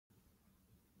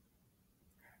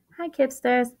Hi,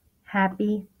 Kipsters.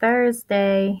 Happy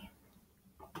Thursday.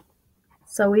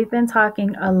 So, we've been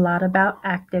talking a lot about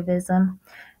activism,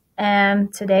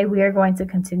 and today we are going to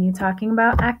continue talking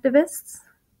about activists.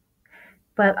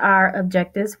 But our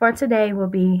objectives for today will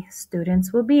be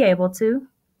students will be able to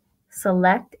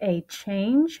select a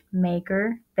change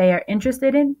maker they are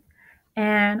interested in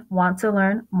and want to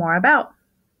learn more about.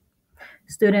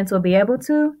 Students will be able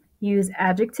to use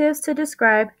adjectives to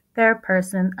describe their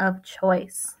person of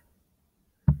choice.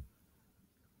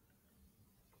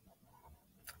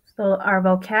 So our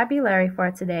vocabulary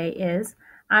for today is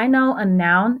I know a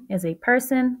noun is a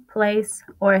person, place,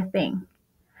 or thing.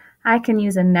 I can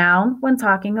use a noun when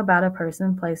talking about a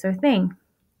person, place, or thing.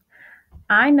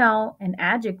 I know an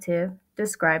adjective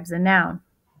describes a noun.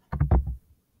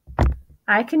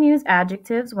 I can use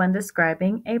adjectives when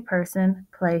describing a person,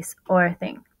 place, or a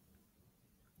thing.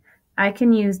 I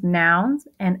can use nouns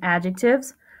and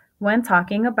adjectives when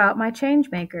talking about my change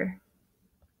maker.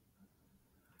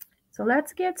 So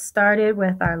let's get started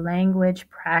with our language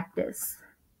practice.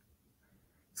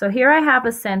 So here I have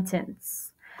a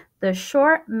sentence. The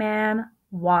short man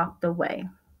walked away.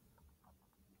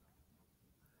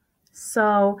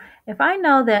 So if I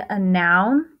know that a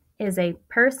noun is a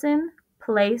person,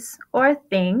 place, or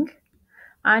thing,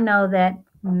 I know that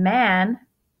man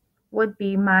would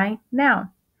be my noun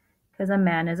because a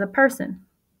man is a person.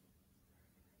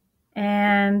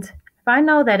 And if I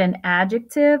know that an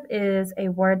adjective is a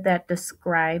word that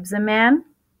describes a man,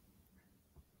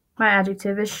 my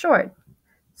adjective is short.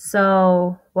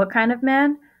 So what kind of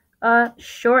man? A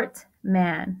short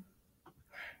man.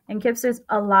 And Kipsters,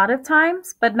 a lot of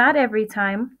times, but not every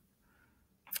time,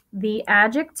 the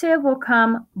adjective will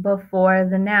come before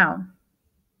the noun.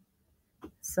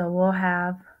 So we'll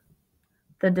have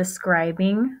the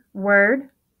describing word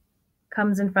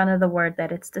comes in front of the word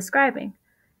that it's describing.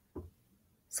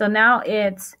 So now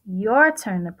it's your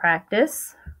turn to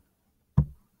practice.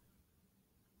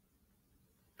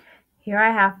 Here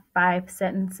I have 5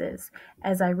 sentences.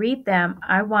 As I read them,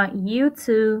 I want you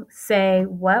to say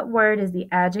what word is the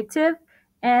adjective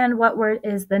and what word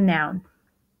is the noun.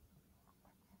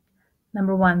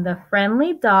 Number 1, the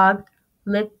friendly dog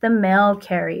licked the mail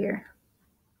carrier.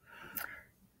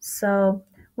 So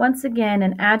once again,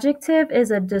 an adjective is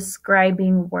a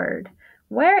describing word.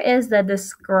 Where is the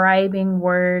describing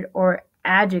word or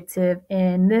adjective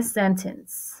in this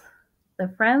sentence?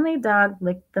 The friendly dog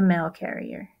licked the mail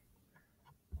carrier.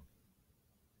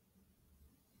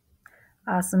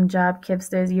 Awesome job,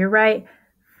 Kipsters. You're right.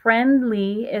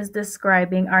 Friendly is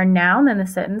describing our noun in the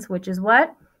sentence, which is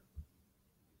what?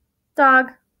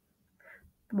 Dog.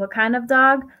 What kind of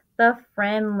dog? The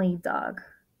friendly dog.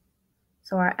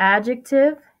 So our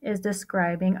adjective is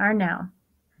describing our noun.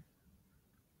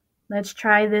 Let's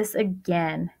try this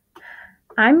again.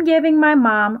 I'm giving my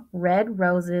mom red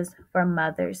roses for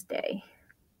Mother's Day.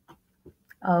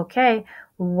 Okay,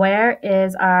 where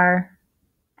is our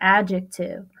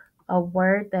adjective? A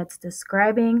word that's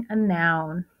describing a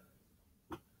noun.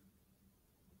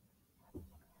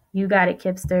 You got it,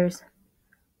 Kipsters.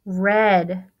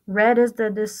 Red. Red is the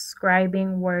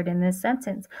describing word in this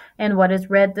sentence. And what is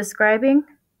red describing?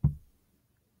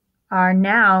 Our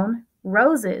noun,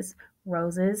 roses.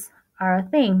 Roses are a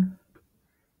thing.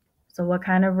 So what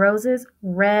kind of roses?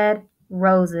 Red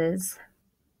roses.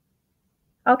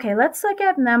 Okay, let's look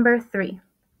at number 3.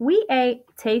 We ate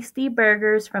tasty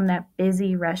burgers from that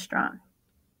busy restaurant.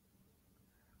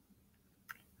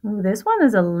 Ooh, this one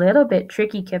is a little bit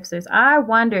tricky, Kipsters. I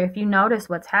wonder if you notice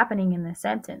what's happening in this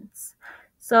sentence.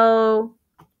 So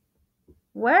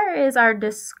where is our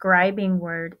describing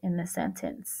word in the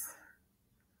sentence?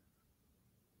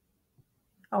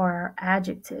 Or our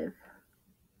adjective?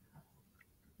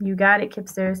 You got it,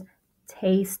 Kipsters.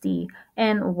 Tasty.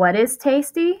 And what is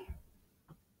tasty?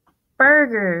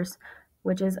 Burgers,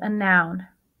 which is a noun.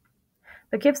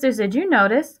 But Kipsters, did you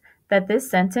notice that this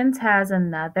sentence has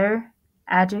another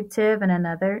adjective and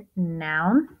another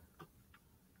noun?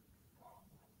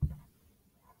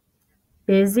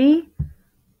 Busy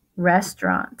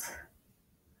restaurant.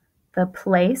 The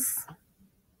place,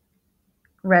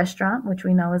 restaurant, which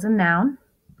we know is a noun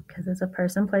because it's a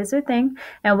person, place, or thing.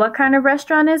 And what kind of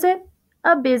restaurant is it?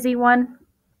 A busy one.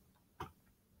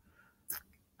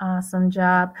 Awesome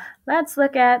job. Let's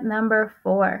look at number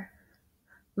 4.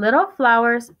 Little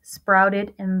flowers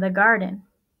sprouted in the garden.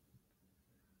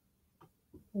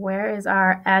 Where is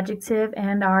our adjective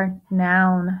and our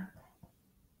noun?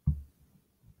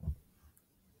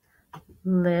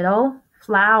 Little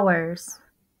flowers.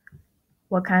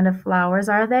 What kind of flowers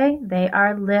are they? They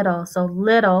are little. So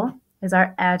little is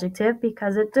our adjective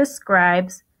because it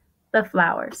describes the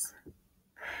flowers.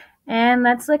 And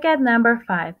let's look at number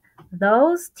 5.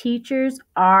 Those teachers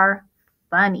are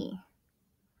funny.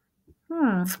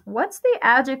 What's the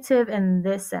adjective in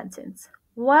this sentence?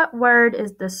 What word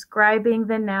is describing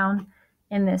the noun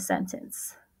in this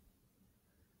sentence?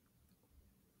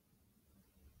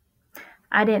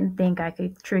 I didn't think I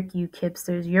could trick you,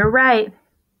 Kipsters. You're right.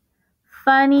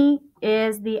 Funny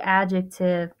is the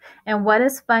adjective. And what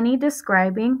is funny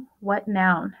describing? What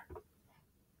noun?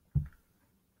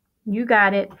 You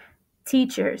got it.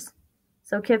 Teachers.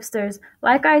 So, Kipsters,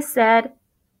 like I said,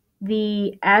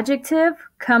 the adjective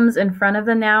comes in front of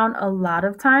the noun a lot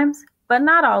of times, but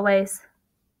not always.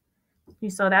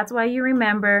 So that's why you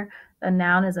remember the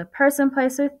noun is a person,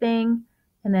 place, or thing,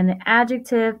 and then the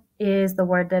adjective is the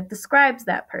word that describes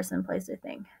that person, place, or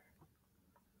thing.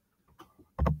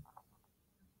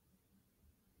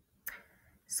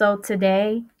 So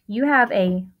today you have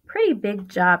a pretty big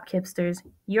job, Kipsters.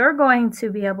 You're going to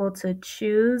be able to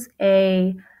choose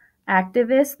a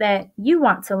activist that you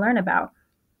want to learn about.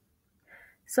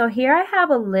 So here I have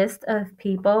a list of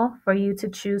people for you to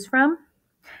choose from.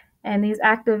 And these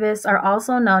activists are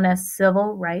also known as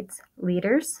civil rights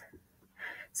leaders.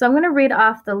 So I'm going to read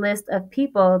off the list of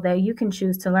people that you can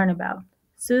choose to learn about.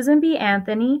 Susan B.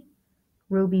 Anthony,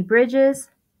 Ruby Bridges,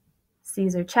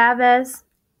 Cesar Chavez,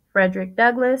 Frederick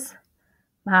Douglass,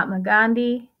 Mahatma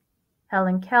Gandhi,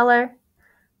 Helen Keller,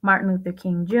 Martin Luther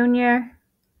King Jr.,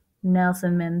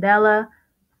 Nelson Mandela,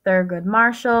 Thurgood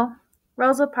Marshall,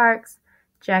 Rosa Parks,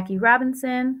 Jackie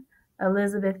Robinson,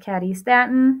 Elizabeth Cady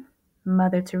Stanton,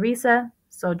 Mother Teresa,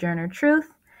 Sojourner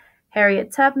Truth,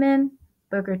 Harriet Tubman,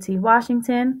 Booker T.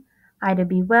 Washington, Ida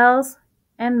B. Wells,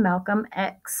 and Malcolm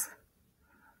X.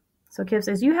 So, Kip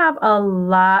says you have a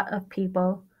lot of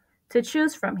people to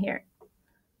choose from here.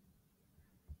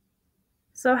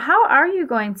 So, how are you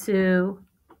going to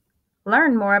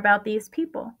learn more about these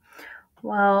people?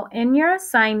 Well, in your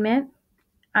assignment,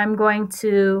 I'm going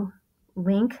to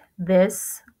link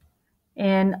this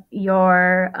in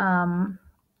your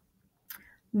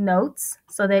notes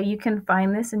so that you can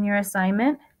find this in your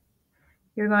assignment.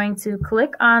 You're going to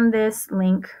click on this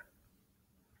link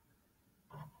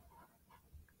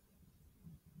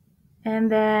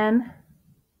and then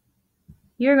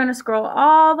you're going to scroll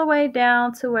all the way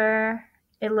down to where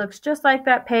it looks just like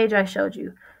that page I showed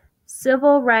you.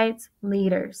 Civil rights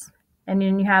leaders. And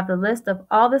then you have the list of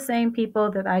all the same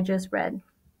people that I just read.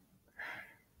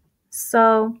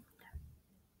 So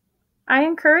I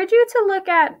encourage you to look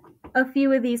at a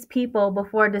few of these people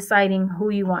before deciding who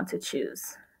you want to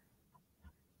choose.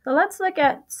 So let's look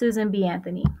at Susan B.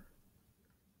 Anthony.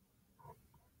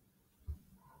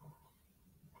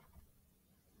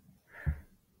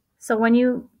 So when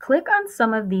you click on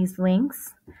some of these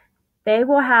links, they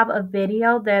will have a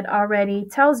video that already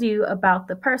tells you about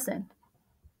the person.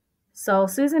 So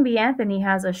Susan B. Anthony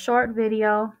has a short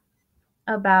video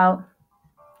about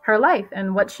her life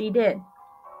and what she did.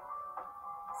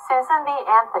 Susan B.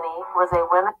 Anthony was a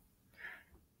woman.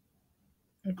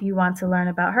 If you want to learn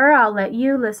about her, I'll let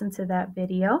you listen to that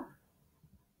video.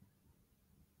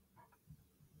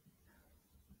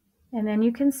 And then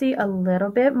you can see a little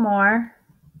bit more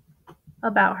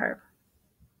about her.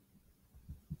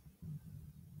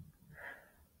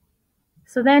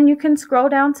 So then you can scroll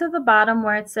down to the bottom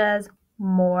where it says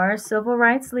more civil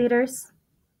rights leaders.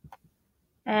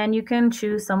 And you can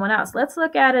choose someone else. Let's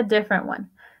look at a different one.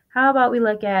 How about we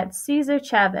look at Cesar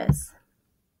Chavez?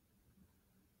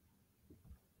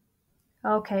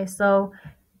 Okay, so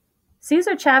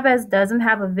Cesar Chavez doesn't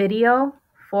have a video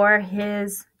for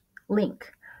his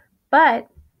link. But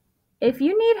if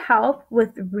you need help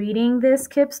with reading this,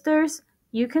 Kipsters,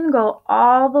 you can go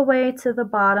all the way to the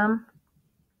bottom.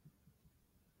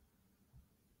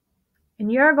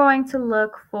 And you're going to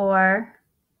look for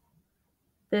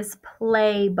this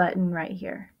play button right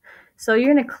here. So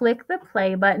you're going to click the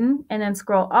play button and then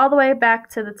scroll all the way back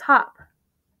to the top.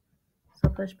 So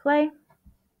push play.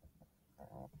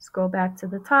 Scroll back to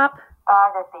the top.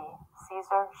 Biography,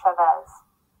 Cesar Chavez.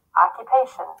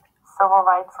 Occupation, civil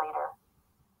rights leader.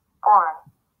 Born,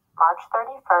 March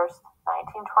 31st,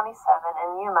 1927 in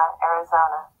Yuma,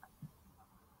 Arizona.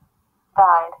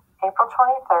 Died, April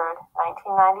 23rd,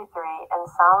 1993 in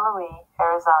San Luis,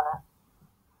 Arizona.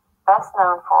 Best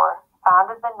known for,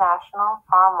 founded the National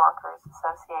Farm Workers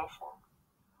Association.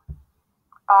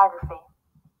 Biography.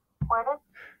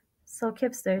 So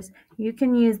Kipsters, you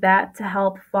can use that to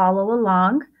help follow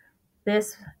along.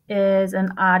 This is an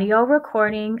audio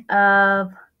recording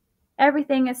of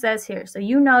everything it says here. So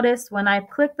you notice when I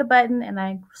clicked the button and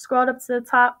I scrolled up to the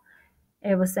top,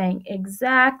 it was saying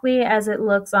exactly as it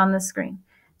looks on the screen.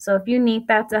 So if you need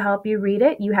that to help you read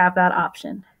it, you have that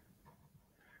option.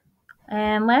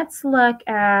 And let's look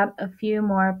at a few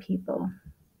more people.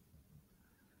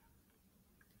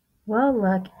 We'll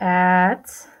look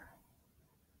at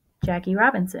Jackie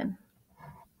Robinson.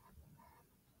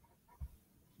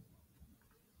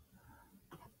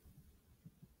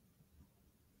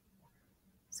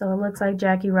 So it looks like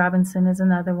Jackie Robinson is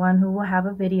another one who will have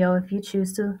a video if you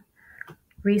choose to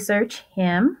research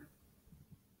him.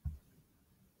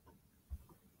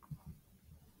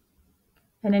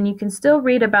 And then you can still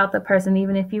read about the person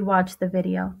even if you watch the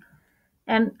video.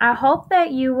 And I hope that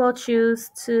you will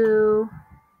choose to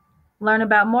learn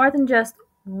about more than just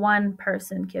one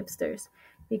person, Kipsters,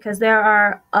 because there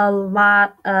are a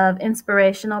lot of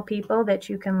inspirational people that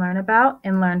you can learn about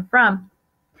and learn from.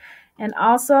 And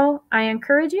also, I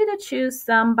encourage you to choose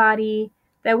somebody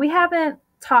that we haven't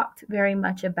talked very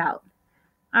much about.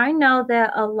 I know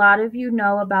that a lot of you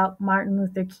know about Martin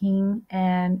Luther King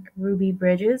and Ruby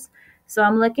Bridges, so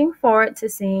I'm looking forward to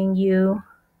seeing you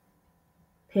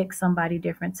pick somebody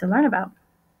different to learn about.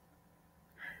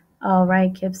 All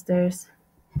right, Kipsters.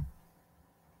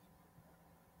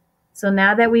 So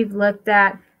now that we've looked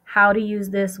at how to use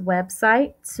this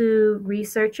website to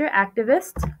research your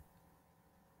activist,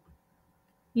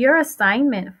 your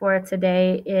assignment for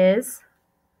today is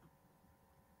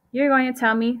you're going to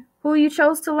tell me who you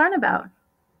chose to learn about.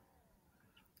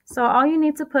 So all you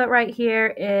need to put right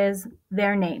here is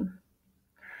their name.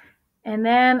 And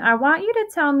then I want you to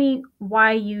tell me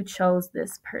why you chose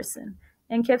this person.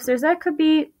 And Kipsters, there could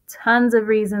be tons of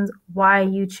reasons why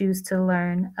you choose to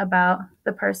learn about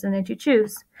the person that you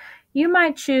choose. You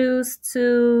might choose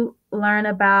to learn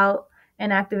about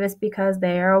an activist because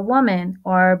they are a woman,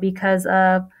 or because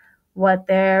of what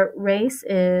their race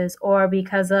is, or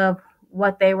because of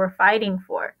what they were fighting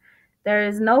for. There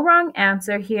is no wrong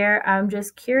answer here. I'm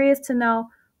just curious to know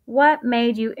what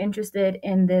made you interested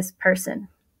in this person.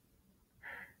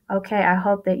 Okay, I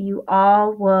hope that you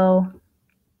all will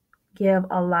give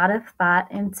a lot of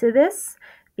thought into this,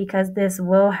 because this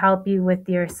will help you with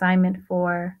your assignment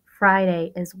for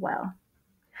Friday as well.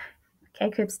 Okay,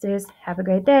 Kipsters, have a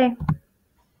great day.